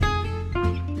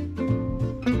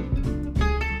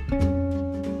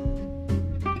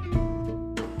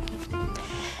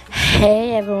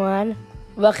Hey everyone,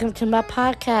 welcome to my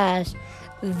podcast,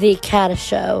 The Caddy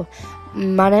Show.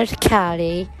 My name's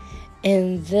Caddy,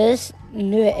 and this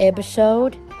new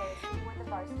episode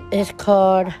is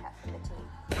called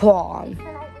Prom.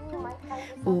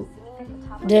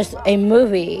 There's a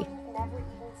movie,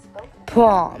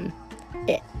 Prom.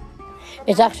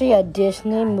 It's actually a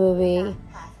Disney movie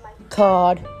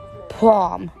called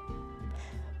Prom.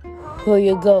 Who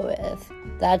You Go With.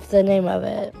 That's the name of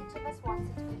it.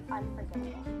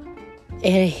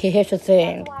 And here's the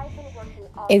thing.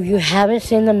 If you haven't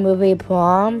seen the movie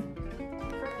Prom,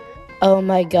 oh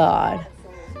my god.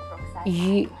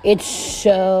 It's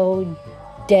so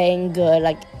dang good.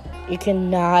 Like, you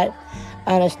cannot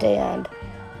understand.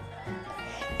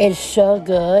 It's so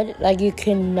good. Like, you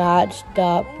cannot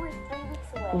stop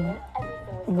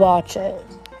watch it.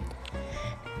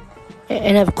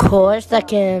 And of course,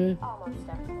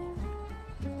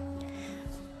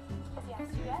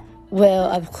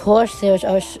 of course, there's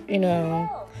always,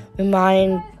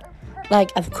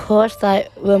 of course, that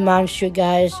reminds you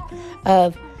guys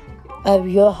of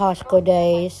your high school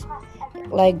days,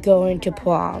 like going to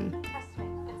prom.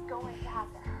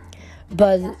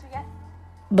 But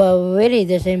really,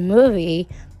 there's a movie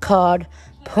called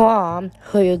Prom,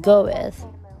 Who You Go With.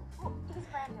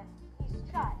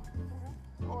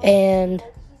 And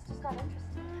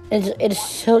it's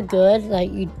so good,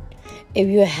 like, if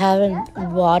you haven't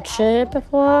watched it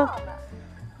before,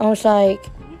 I was like,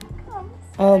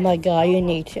 oh my god, you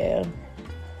need to.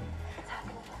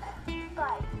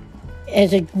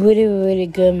 It's a really, really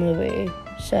good movie,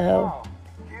 so.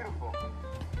 Beautiful.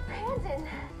 Brandon,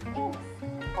 thanks.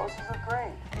 Posters are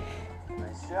great.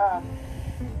 Nice job.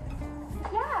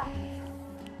 Yeah.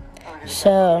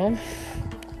 So,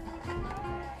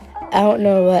 I don't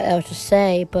know what else to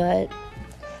say, but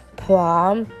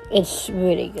Prom, it's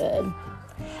really good.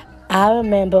 I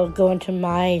remember going to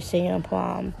my senior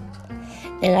prom,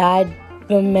 and I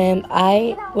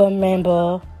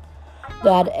remember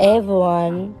that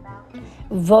everyone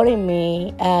voted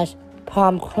me as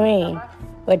prom queen,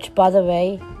 which, by the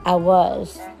way, I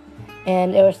was,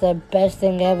 and it was the best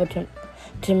thing ever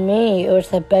to me. It was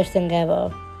the best thing ever,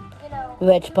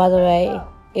 which, by the way,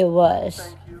 it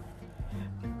was.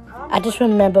 I just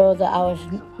remember that I was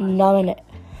nominated.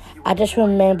 I just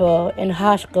remember in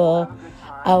high school,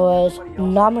 I was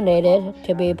nominated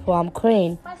to be prom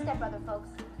queen.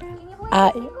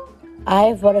 I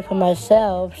voted for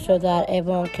myself so that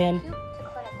everyone can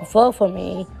vote for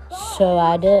me, so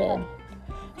I did.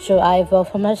 So I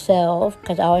voted for myself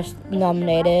because I was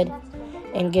nominated,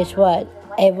 and guess what?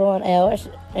 Everyone else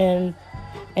in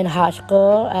high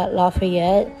school at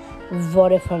Lafayette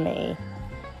voted for me,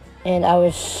 and I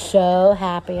was so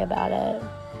happy about it.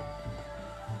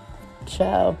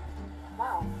 So.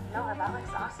 Wow, Noah, that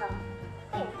looks awesome.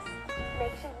 Thanks.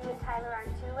 Make sure you and Tyler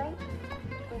aren't too late.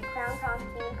 We crown prom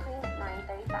king and queen at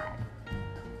 9:35.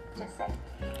 Just say.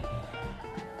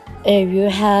 If you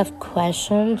have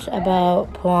questions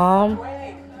about prom,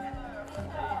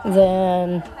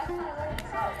 then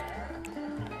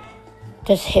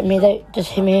just hit me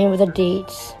with the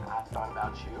deets.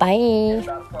 Bye.